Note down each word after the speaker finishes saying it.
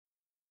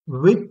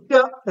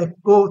Victor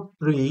Echo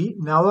 3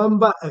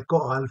 November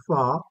Echo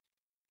Alpha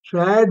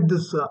shared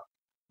this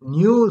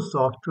new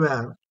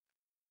software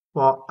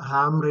for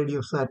ham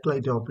radio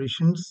satellite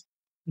operations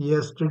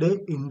yesterday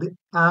in the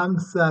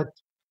AMSAT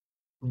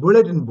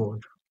bulletin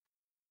board.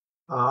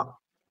 Uh,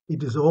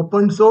 it is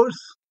open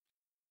source,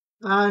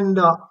 and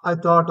I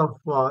thought of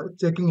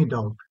checking it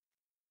out.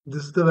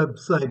 This is the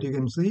website you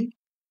can see.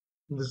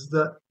 This is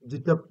the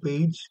GitHub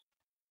page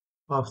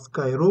of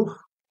SkyRoof,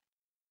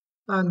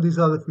 and these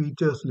are the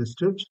features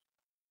listed.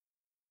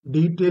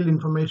 Detailed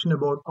information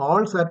about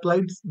all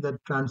satellites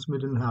that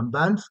transmit in ham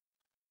bands,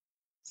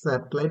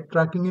 satellite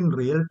tracking in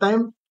real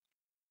time,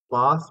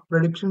 path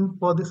prediction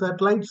for the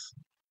satellites,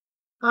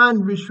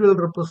 and visual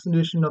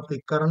representation of the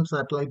current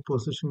satellite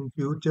position,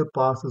 future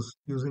passes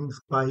using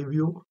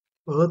SkyView,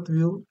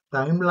 EarthView,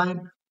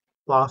 Timeline,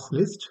 pass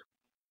list,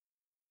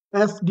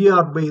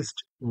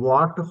 SDR-based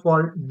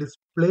waterfall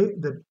display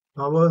that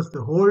covers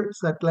the whole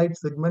satellite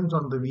segments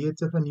on the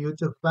VHF and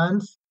UHF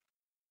bands,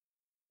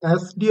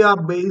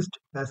 SDR-based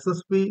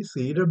SSP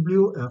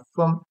CW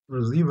FM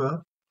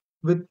receiver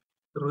with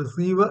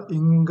receiver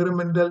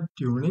incremental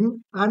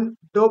tuning and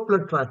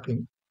Doppler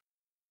tracking,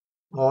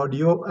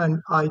 audio and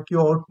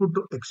IQ output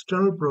to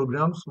external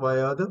programs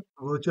via the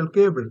virtual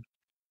cable,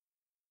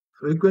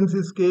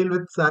 frequency scale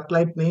with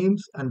satellite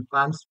names and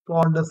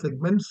transponder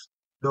segments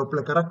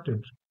Doppler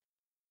corrected,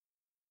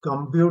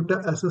 computer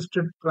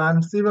assisted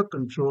transceiver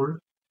control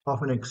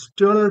of an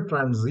external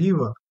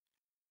transceiver,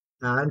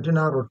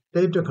 antenna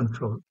rotator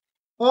control,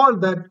 all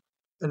that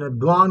an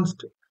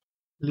advanced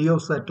LEO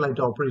satellite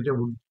operator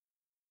would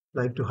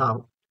like to have.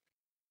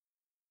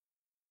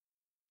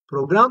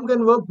 Program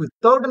can work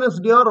without an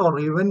SDR or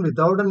even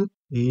without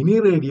any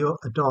radio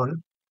at all,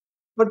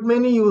 but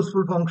many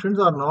useful functions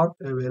are not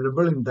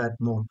available in that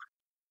mode.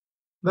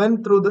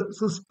 When through the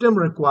system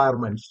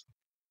requirements,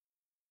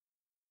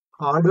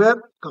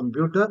 hardware,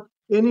 computer,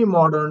 any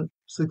modern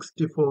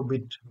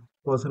 64-bit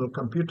personal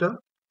computer,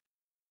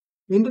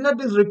 internet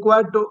is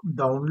required to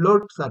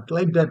download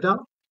satellite data,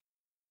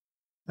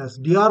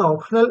 SDR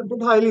optional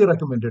but highly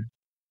recommended.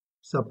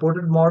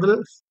 Supported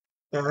models,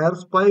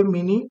 AirSpy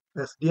Mini,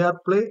 SDR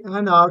Play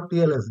and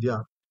RTL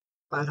SDR.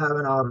 I have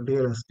an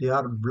RTL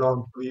SDR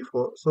blocked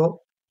before, so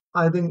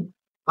I think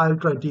I'll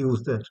try to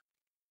use that.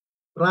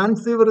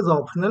 Transceiver is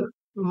optional.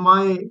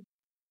 My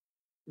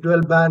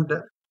dual band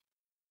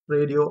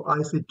radio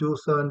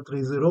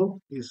IC2730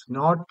 is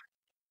not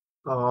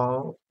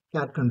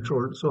CAT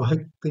controlled, so I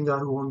think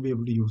I won't be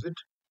able to use it.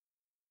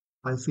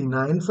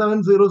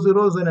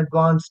 IC9700 is an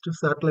advanced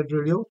satellite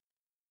radio,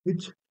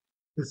 which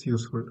is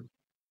useful.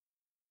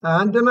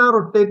 Antenna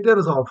rotator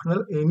is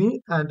optional.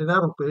 Any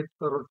antenna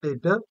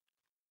rotator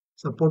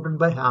supported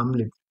by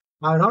Hamlib.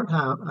 I have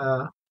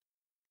not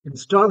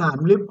installed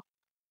Hamlib.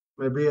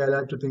 Maybe I'll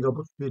have to think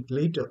about it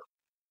later.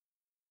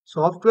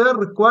 Software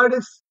required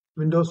is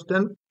Windows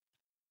 10,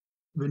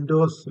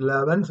 Windows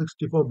 11,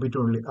 64-bit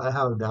only. I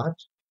have that.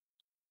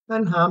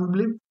 And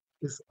Hamlib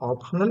is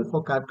optional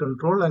for CAT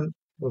control and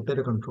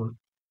rotator control.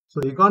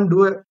 So you can't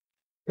do a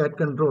CAT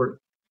control.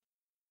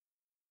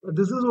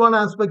 This is one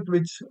aspect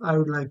which I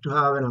would like to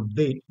have an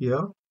update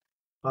here.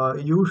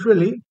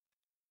 Usually,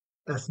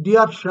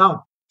 SDR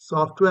Sharp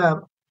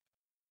software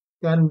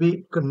can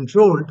be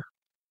controlled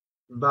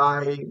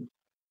by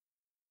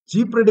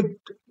gpredict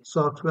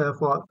software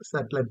for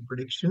satellite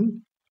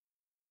prediction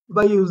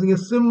by using a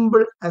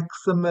simple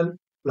XML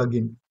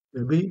plugin.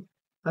 Maybe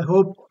I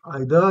hope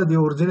either the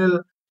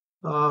original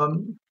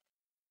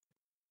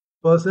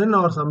person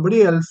or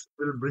somebody else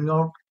will bring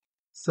out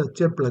such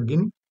a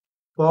plugin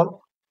for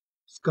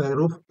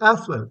SkyRoof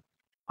as well.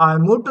 I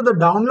moved to the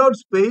downloads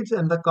page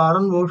and the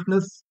current version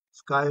is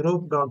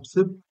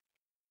skyroof.zip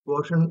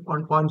version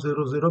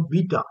 1.00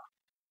 beta,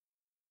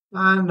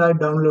 and I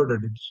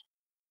downloaded it.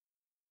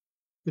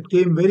 It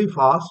came very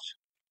fast.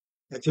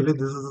 Actually,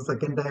 this is the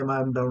second time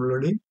I am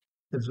downloading.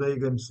 That's why you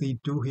can see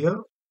two here.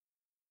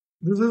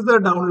 This is the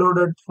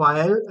downloaded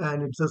file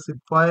and it's a zip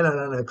file, and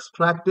I'll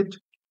extract it.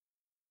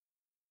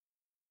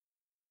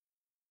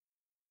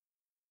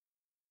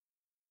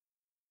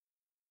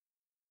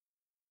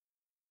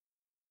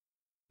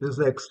 This is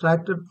the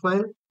extracted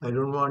file. I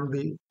don't want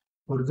the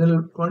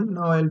original one.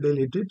 Now I'll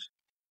delete it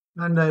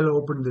and I'll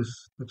open this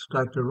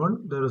extracted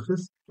one. There is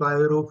this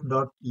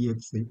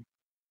skyroof.exe.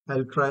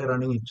 I'll try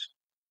running it.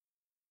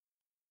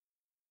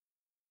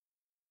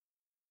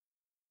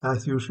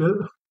 As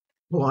usual,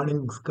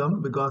 warnings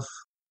come because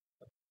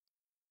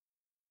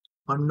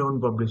unknown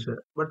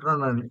publisher, but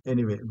run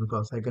anyway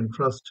because I can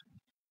trust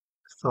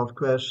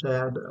software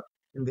shared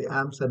in the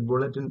AMSAT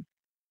bulletin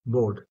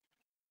board.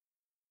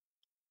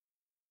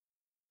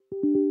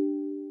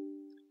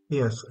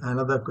 Yes,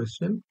 another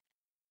question.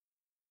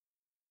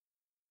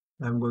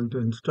 I'm going to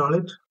install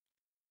it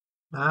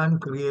and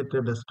create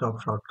a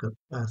desktop shortcut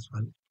as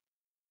well.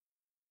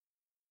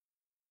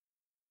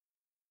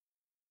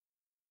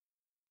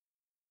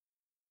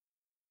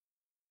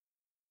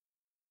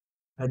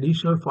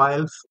 Additional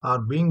files are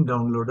being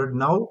downloaded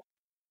now,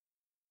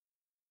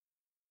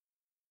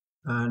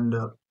 and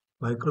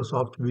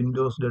Microsoft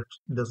Windows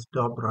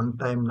Desktop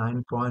Runtime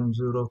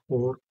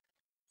 9.04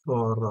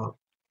 for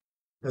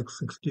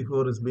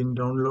x64 is being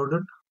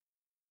downloaded.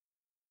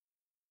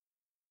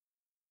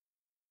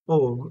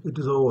 Oh, it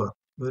is over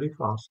very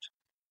fast.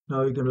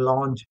 Now you can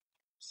launch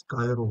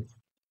SkyRoof.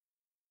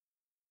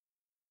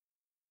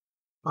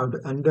 I have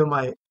to enter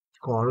my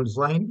call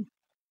sign.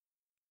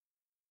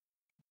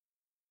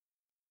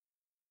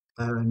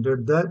 I have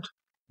entered that.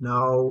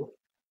 Now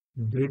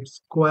grid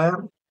square,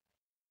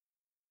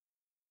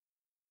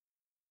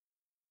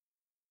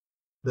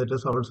 that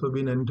has also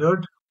been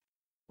entered.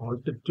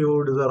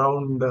 Altitude is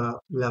around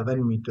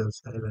 11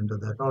 meters. I'll enter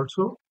that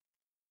also.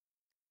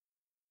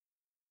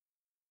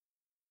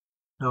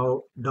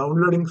 Now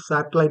downloading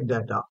satellite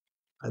data.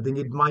 I think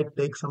it might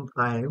take some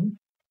time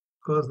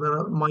because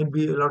might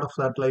be a lot of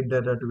satellite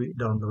data to be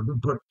downloaded,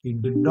 but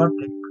it did not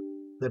take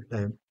that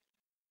time.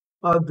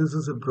 This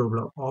is a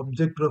problem.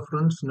 Object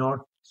reference not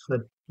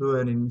set to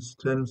an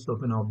instance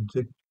of an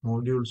object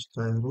module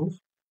SkyRoof.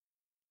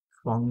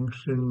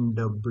 Function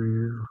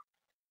double.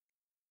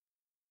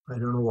 I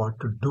don't know what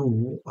to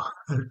do.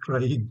 I'll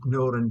try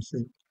ignore and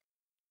see.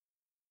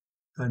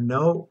 And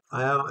now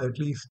I have at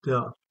least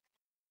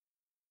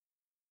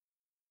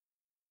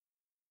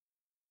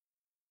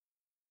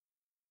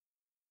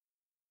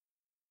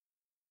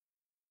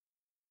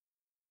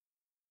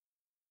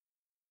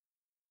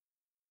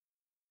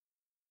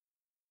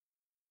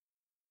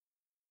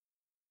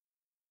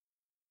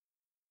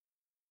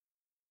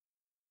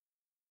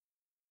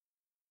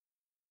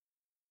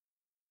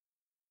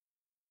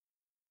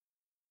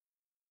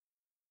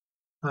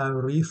I have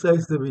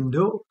resized the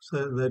window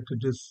so that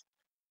it is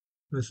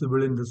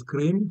visible in the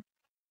screen.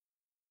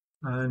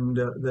 And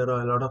there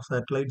are a lot of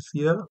satellites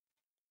here.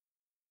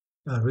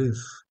 Iris.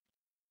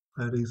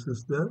 Iris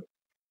is the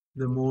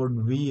mode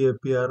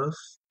VAPRS.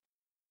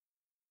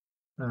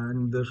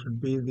 And there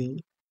should be the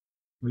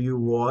view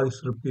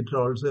voice repeater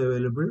also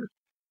available.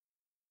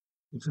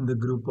 It's in the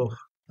group of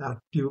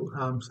active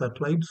ham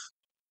satellites.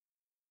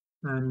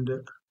 And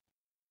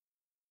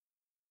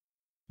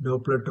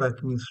Doppler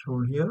tracking is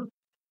shown here.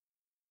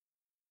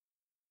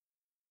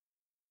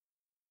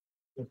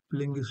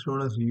 Uplink is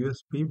shown as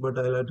USB, but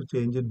I'll have to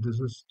change it. This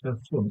is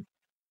FM.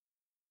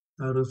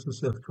 Iris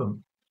is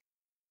FM.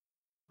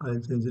 I'll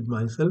change it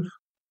myself.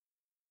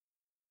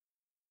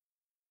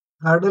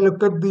 Had a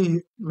look at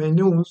the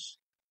menus.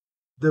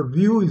 The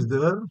view is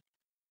there.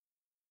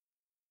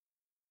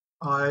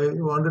 I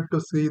wanted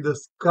to see the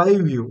sky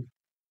view.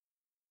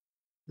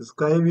 The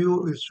sky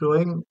view is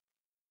showing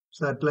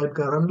satellite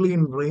currently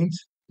in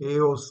range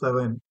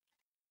AO7.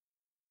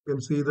 You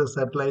can see the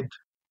satellite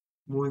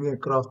moving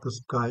across the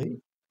sky,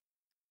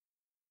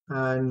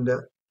 and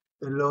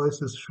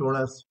LOS is shown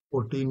as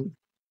 14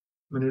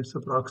 minutes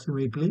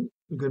approximately.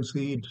 You can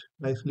see it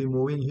nicely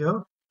moving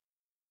here.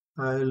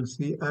 I'll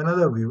see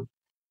another view.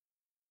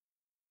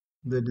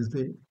 That is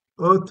the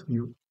Earth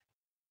view.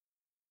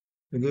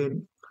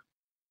 Again,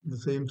 the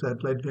same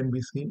satellite can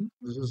be seen.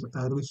 This is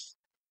Aris,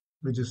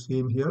 which is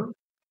seen here.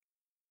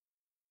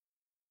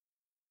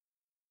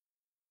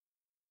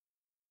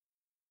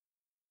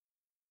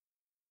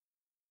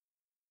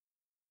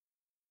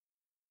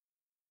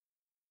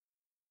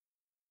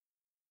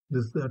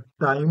 This is the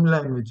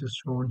timeline which is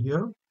shown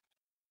here.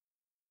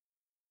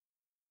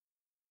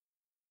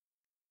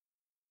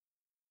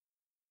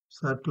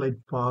 Satellite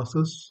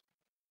passes.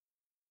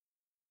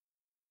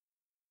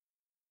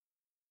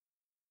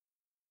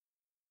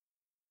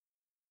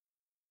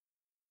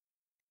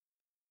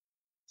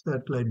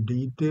 Satellite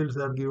details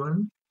are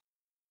given.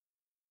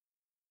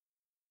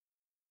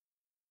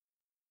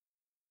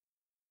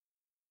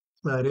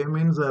 The area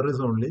means Aris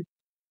only,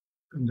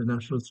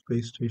 International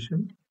Space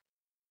Station.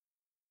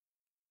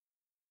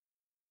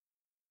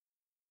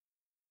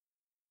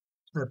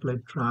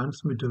 Satellite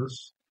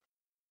transmitters.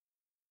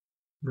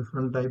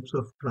 Different types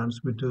of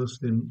transmitters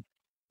in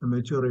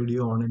amateur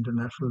radio on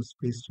International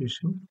Space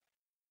Station.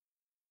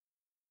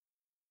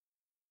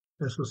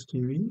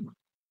 SSTV,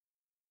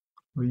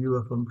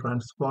 VUFM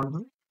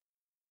transponder.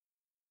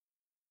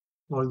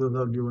 All those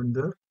are given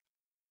there.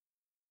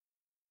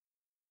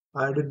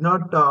 I did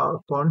not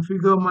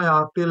configure my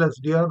RTL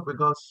SDR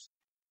because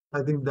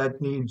I think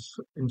that needs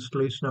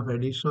installation of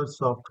additional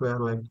software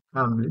like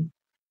Family.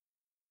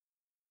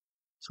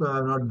 So I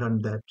have not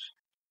done that.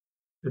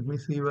 Let me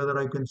see whether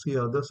I can see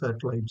other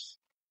satellites.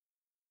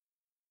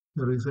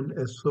 The recent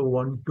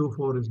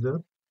SO124 is there.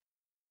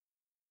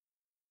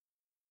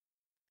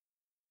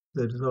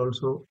 That is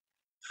also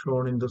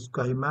shown in the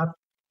sky map.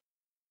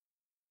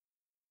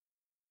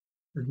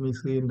 Let me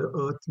see in the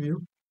Earth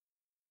view.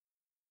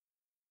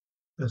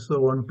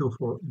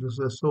 SO124. This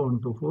is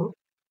SO124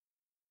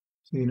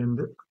 seen in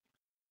the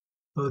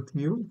Earth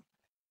view.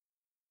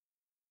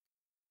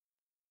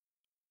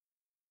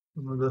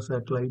 Another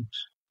satellite.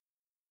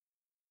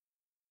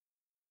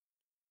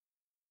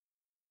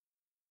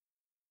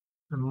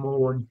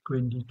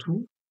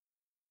 MO122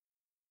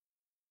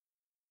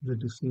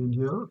 that is seen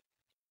here.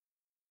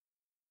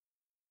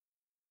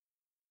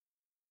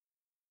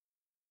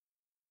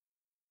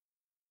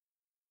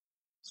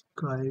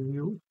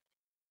 SkyView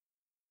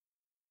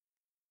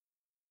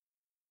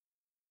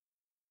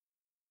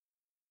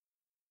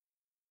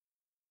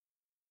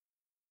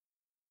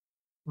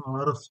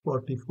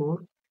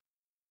RS44.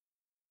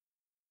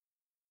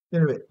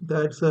 Anyway,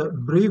 that's a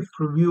brief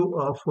review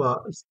of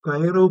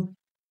SkyRoof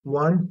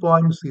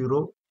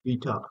 1.0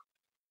 beta.